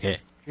look like it.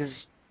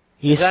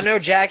 Because I know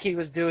Jackie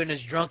was doing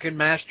his drunken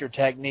master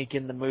technique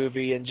in the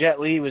movie, and Jet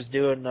Li was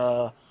doing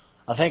I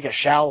think a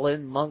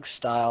Shaolin monk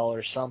style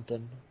or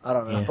something. I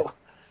don't know. Yeah.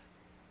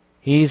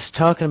 He's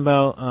talking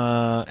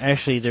about,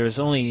 actually, there's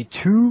only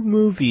 2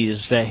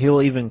 movies that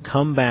he'll even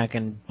come back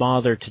and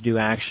bother to do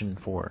action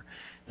for.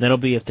 And that'll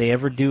be if they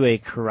ever do a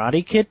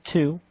Karate Kid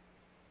 2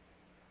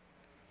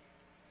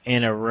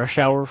 and a Rush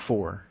Hour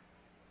 4.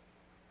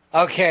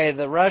 Okay,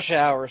 the Rush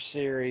Hour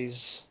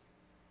series.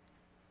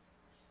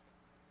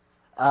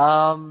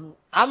 I'm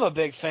a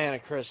big fan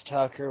of Chris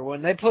Tucker.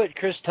 When they put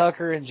Chris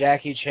Tucker and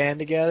Jackie Chan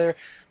together,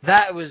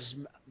 that was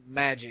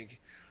magic.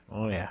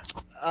 Oh, yeah.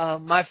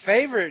 My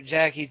favorite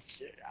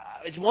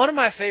it's one of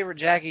my favorite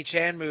Jackie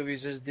Chan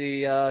movies is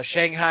the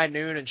Shanghai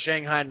Noon and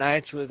Shanghai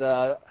Nights with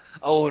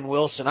Owen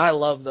Wilson. I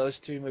love those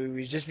 2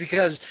 movies just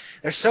because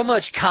there's so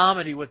much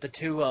comedy with the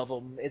 2 of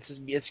them.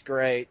 It's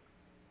great.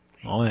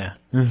 Oh, yeah.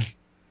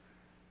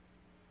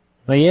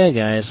 But yeah,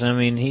 guys, I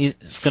mean, he's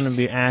going to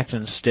be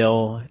acting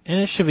still,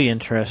 and it should be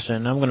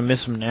interesting. I'm going to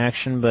miss him in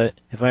action, but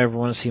if I ever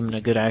want to see him in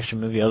a good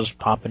action movie, I'll just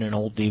pop in an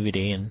old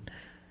DVD and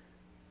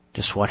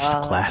just watch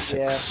the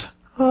classics. Yeah.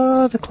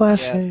 Oh, the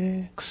classics.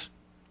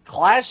 Yeah.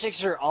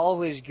 Classics are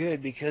always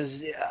good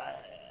because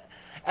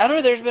I don't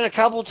know. There's been a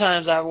couple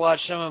times I've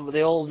watched some of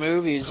the old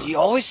movies. You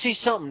always see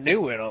something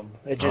new in them.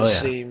 It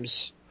just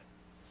seems.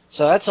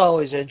 So that's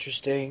always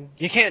interesting.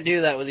 You can't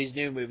do that with these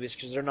new movies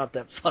because they're not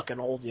that fucking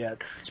old yet,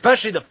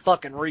 especially the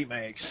fucking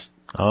remakes.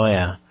 Oh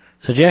yeah.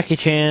 So Jackie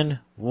Chan,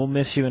 we'll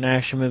miss you in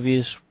action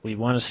movies. We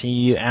want to see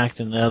you act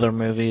in the other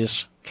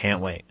movies.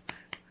 Can't wait.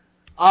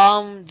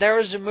 There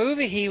was a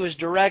movie he was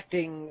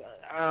directing.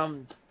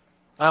 I'm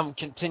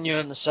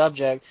continuing the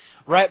subject.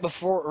 Right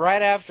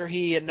after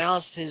he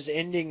announced his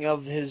ending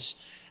of his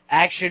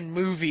action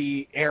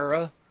movie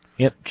era.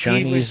 Yep,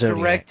 Chinese Zodiac. He was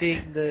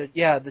directing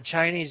the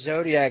Chinese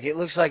Zodiac. It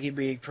looks like it'd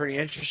be pretty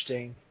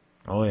interesting.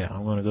 Oh yeah,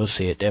 I'm gonna go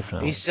see it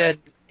definitely. He said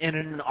in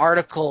an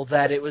article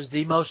that it was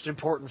the most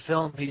important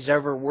film he's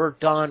ever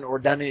worked on or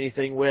done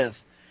anything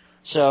with.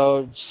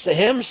 So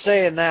him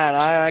saying that,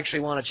 I actually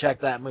want to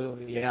check that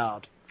movie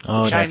out.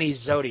 Oh, Chinese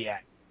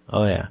Zodiac.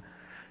 Oh yeah.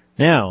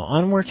 Now,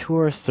 onward to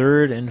our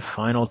third and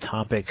final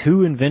topic.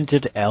 Who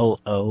invented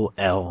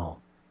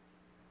LOL?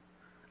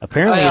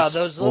 Apparently it's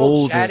those little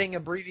older. chatting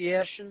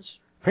abbreviations.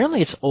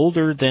 Apparently it's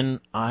older than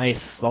I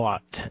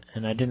thought,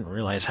 and I didn't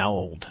realize how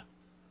old.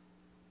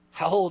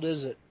 How old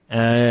is it?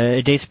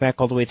 It dates back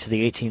all the way to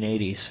the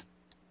 1880s.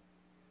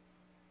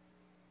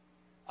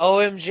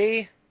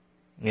 OMG?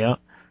 Yeah.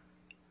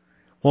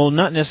 Well,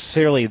 not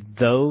necessarily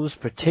those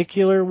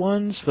particular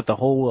ones, but the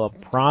whole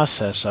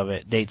process of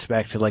it dates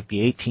back to like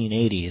the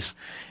 1880s.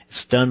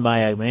 It's done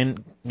by a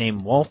man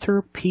named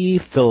Walter P.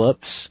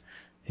 Phillips,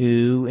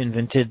 who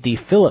invented the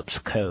Phillips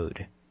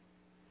Code.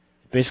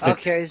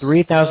 Basically,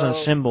 3,000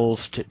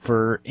 symbols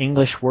for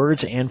English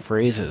words and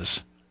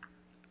phrases.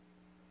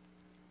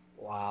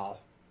 Wow.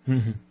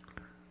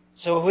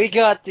 So we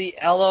got the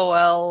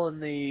LOL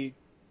and the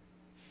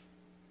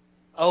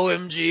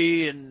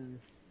OMG and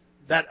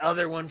that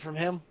other one from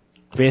him?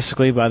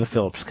 Basically by the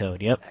Phillips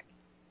Code, yep.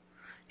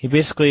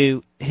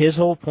 His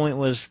whole point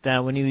was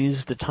that when you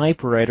used the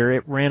typewriter,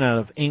 it ran out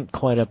of ink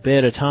quite a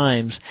bit of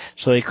times,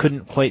 so he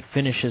couldn't quite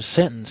finish his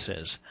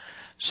sentences.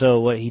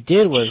 So what he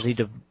did was he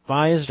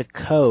devised a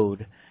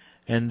code,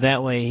 and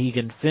that way he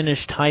can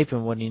finish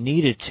typing when he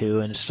needed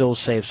to and still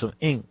save some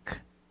ink.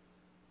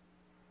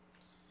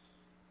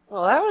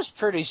 Well, that was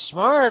pretty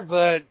smart,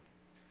 but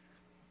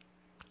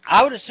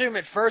I would assume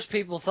at first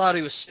people thought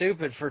he was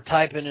stupid for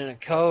typing in a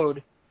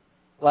code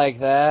like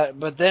that,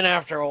 but then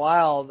after a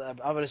while,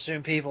 I would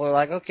assume people are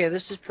like, okay,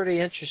 this is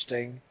pretty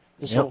interesting,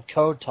 this little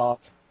code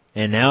talk.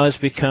 And now it's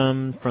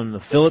become from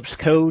the Phillips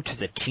Code to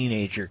the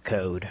Teenager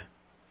Code.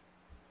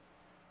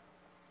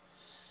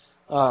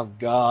 Oh,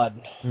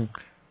 God.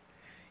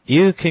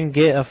 You can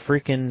get a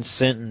freaking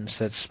sentence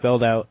that's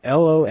spelled out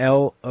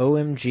LOL,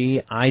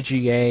 OMG,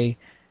 IGA,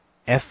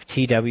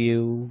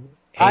 FTW,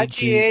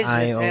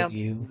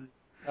 AGIOU.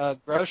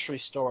 Grocery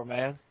store,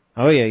 man.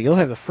 Oh, yeah, you'll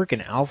have a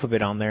freaking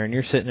alphabet on there, and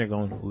you're sitting there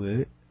going,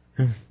 what?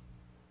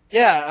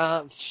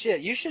 Yeah,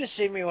 shit, you should have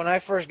seen me when I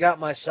first got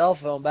my cell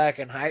phone back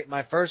in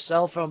my first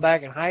cell phone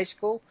back in high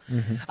school.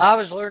 Mm-hmm. I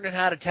was learning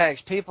how to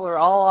text. People are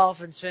all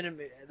often sending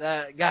me,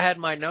 that guy had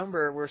my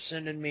number, were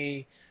sending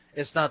me,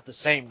 it's not the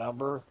same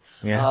number,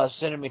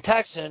 sending me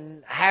texts,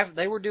 and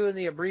they were doing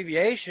the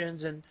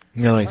abbreviations, and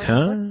you're like,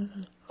 huh?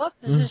 What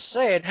does this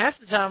say? And half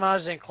the time I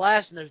was in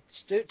class and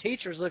the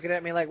teacher was looking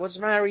at me like, what's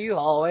the matter with you,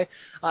 Holloway?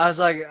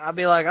 I'd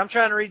be like, I'm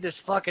trying to read this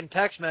fucking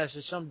text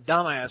message some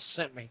dumbass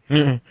sent me.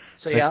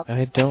 So yeah.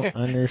 I don't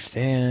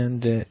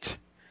understand it.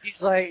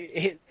 He's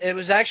like, it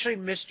was actually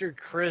Mr.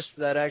 Crisp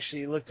that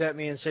actually looked at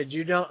me and said,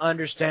 you don't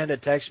understand a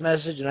text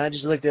message? And I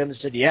just looked at him and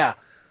said, yeah.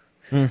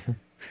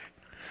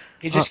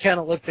 He just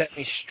kind of looked at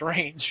me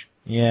strange.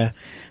 Yeah.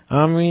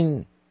 I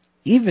mean,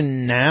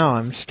 even now,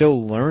 I'm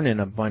still learning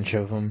a bunch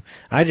of them.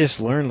 I just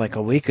learned like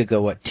a week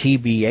ago what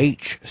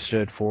TBH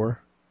stood for.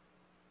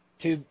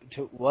 To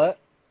what?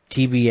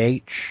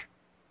 TBH.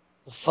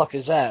 The fuck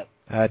is that?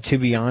 To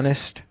be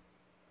honest.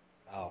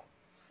 Oh.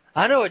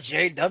 I know what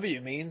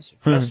JW means.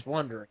 Just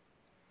wondering.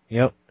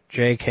 Yep.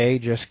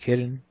 JK, just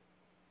kidding.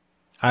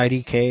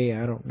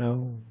 IDK, I don't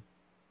know.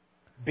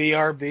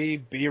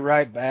 BRB, be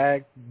right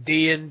back.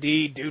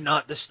 D&D, do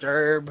not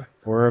disturb.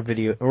 Or a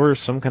video, or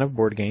some kind of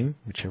board game,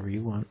 whichever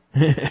you want.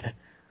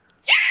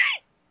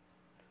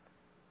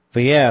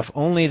 But yeah, if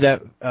only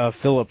that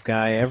Philip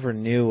guy ever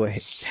knew what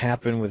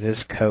happened with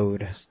his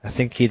code, I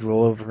think he'd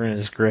roll over in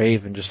his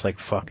grave and just like,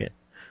 fuck it.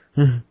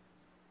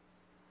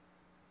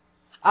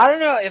 I don't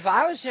know. If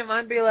I was him,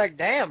 I'd be like,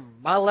 damn,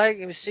 my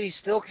legacy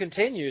still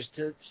continues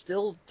to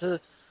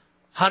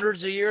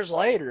hundreds of years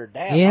later.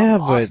 Damn. Yeah,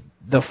 but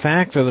the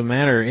fact of the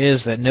matter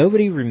is that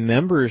nobody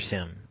remembers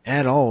him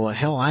at all.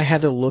 Hell, I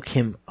had to look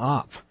him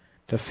up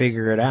to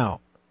figure it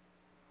out.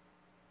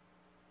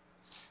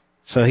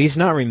 So he's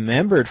not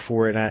remembered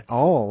for it at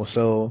all.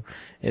 So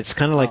it's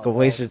kind of like a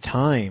waste of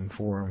time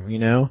for him, you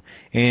know?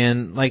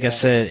 And like I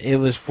said, it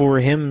was for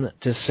him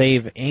to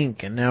save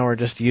ink, and now we're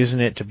just using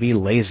it to be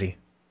lazy.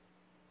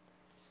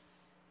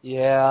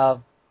 Yeah.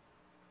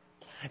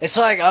 It's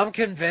like I'm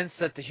convinced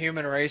that the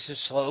human race is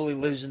slowly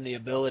losing the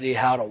ability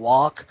how to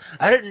walk.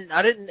 I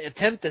didn't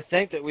attempt to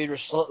think that we were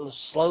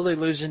slowly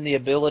losing the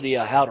ability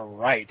of how to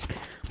write.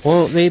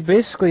 Well, they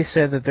basically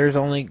said that there's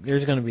going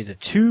to be the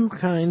two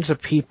kinds of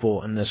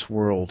people in this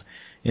world,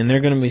 and they're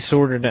going to be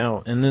sorted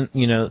out. And then,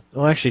 you know,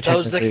 well, actually,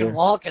 those that can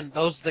walk and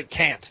those that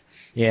can't.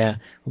 Yeah.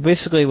 Well,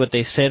 basically, what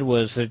they said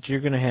was that you're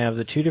going to have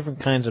the two different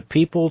kinds of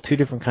people, two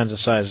different kinds of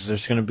sizes.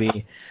 There's going to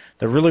be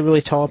the really,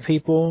 really tall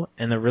people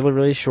and the really,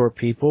 really short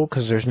people,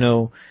 because there's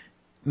no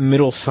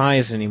middle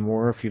size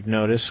anymore. If you've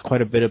noticed,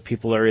 quite a bit of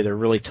people are either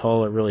really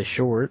tall or really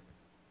short.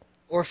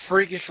 Or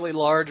freakishly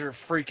large or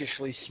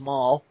freakishly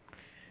small.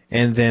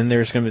 And then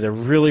there's going to be the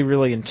really,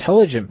 really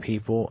intelligent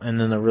people, and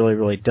then the really,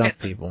 really dumb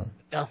people.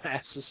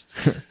 Dumbasses.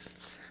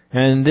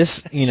 And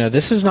this, you know,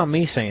 this is not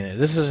me saying it.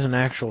 This is an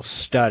actual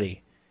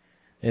study.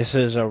 This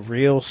is a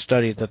real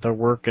study that they're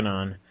working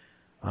on.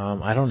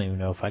 I don't even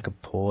know if I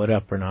could pull it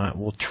up or not.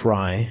 We'll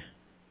try.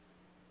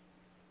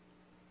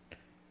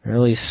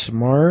 Really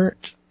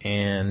smart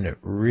and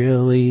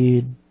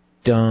really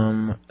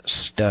dumb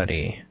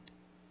study.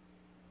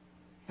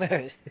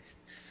 Yeah,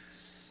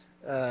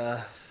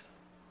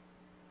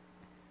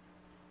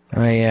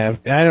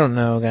 I don't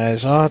know,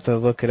 guys. I'll have to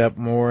look it up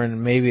more,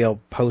 and maybe I'll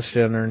post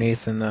it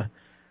underneath in the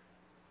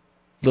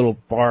little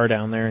bar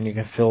down there, and you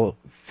can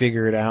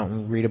figure it out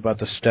and read about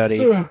the study.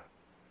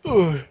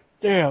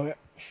 Damn it.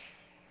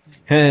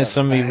 And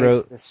somebody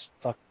wrote, this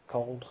fuck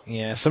cold.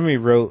 Yeah, somebody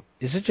wrote,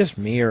 is it just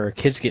me or are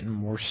kids getting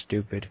more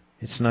stupid?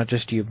 It's not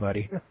just you,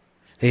 buddy.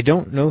 They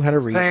don't know how to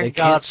read. Thank They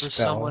God can't for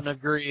spell. someone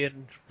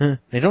agreeing.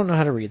 They don't know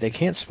how to read. They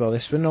can't spell. They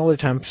spend all their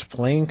time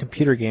playing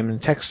computer games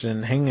and texting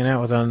and hanging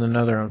out with one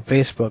another on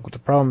Facebook. But the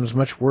problem is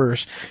much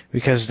worse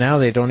because now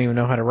they don't even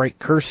know how to write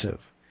cursive.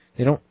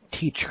 They don't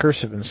teach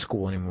cursive in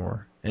school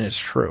anymore, and it's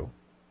true.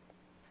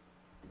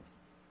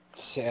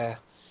 Yeah.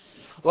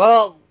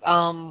 Well,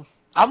 I'm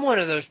one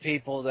of those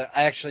people that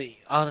actually,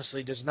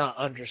 honestly, does not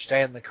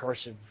understand the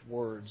cursive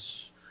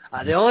words.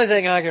 The only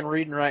thing I can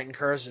read and write in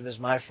cursive is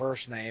my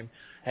first name.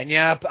 And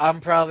yeah,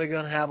 I'm probably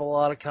going to have a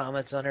lot of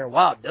comments on here.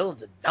 Wow,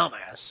 Dylan's a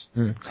dumbass.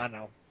 I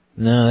know.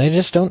 No, they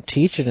just don't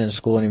teach it in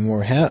school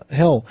anymore.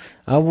 Hell,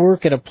 I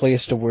work at a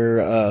place to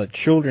where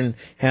children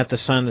have to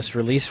sign this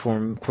release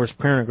form. Of course,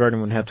 parent and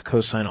guardian would have to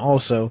co-sign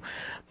also,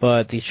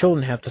 but the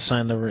children have to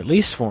sign the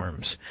release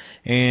forms.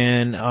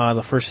 And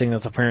the first thing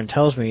that the parent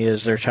tells me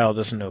is their child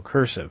doesn't know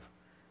cursive.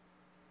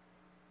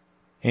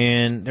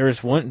 And there's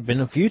been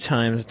a few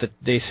times that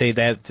they say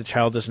that the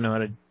child doesn't know how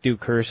to do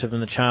cursive,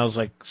 and the child's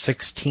like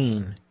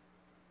 16.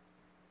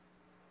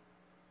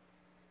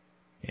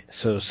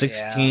 So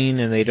 16,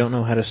 and they don't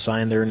know how to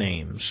sign their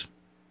names.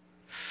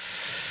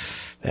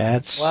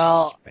 That's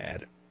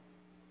bad.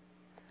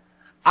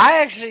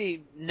 I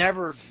actually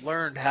never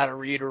learned how to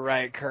read or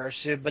write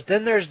cursive, but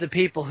then there's the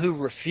people who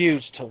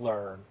refuse to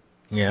learn.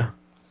 Yeah.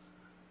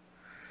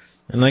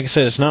 And like I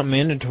said, it's not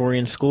mandatory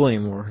in school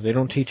anymore. They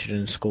don't teach it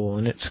in school,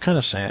 and it's kind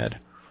of sad.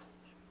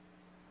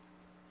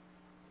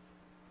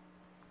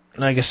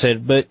 Like I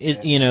said, but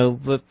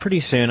but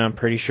pretty soon I'm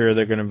pretty sure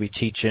they're going to be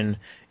teaching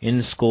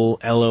in school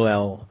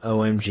LOL,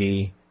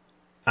 OMG,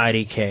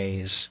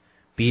 IDKs,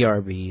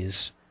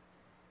 BRBs,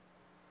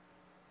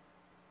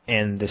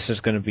 and this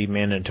is going to be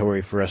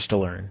mandatory for us to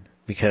learn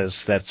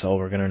because that's all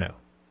we're going to know.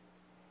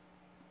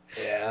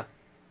 Yeah.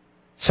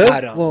 So,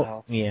 I don't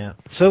know. Yeah.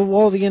 So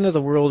while the end of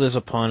the world is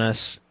upon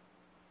us,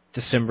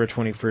 December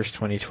 21st,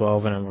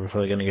 2012, and I'm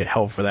probably going to get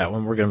help for that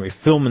one. We're going to be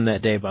filming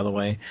that day, by the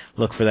way.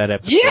 Look for that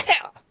episode.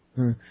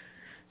 Yeah!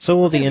 So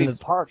while the end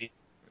of party.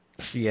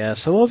 Yeah,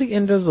 so while the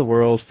end of the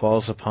world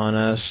falls upon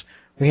us,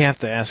 we have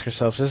to ask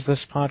ourselves, is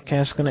this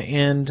podcast going to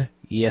end?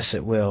 Yes,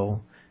 it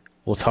will.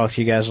 We'll talk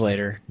to you guys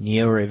later.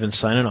 Neo Raven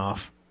signing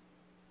off.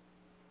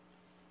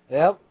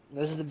 Yep.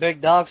 This is the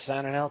big dog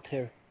signing out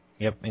too.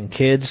 Yep, and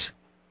kids,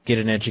 get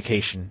an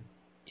education.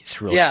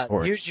 It's real Yeah,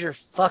 sport. use your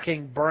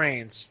fucking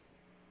brains.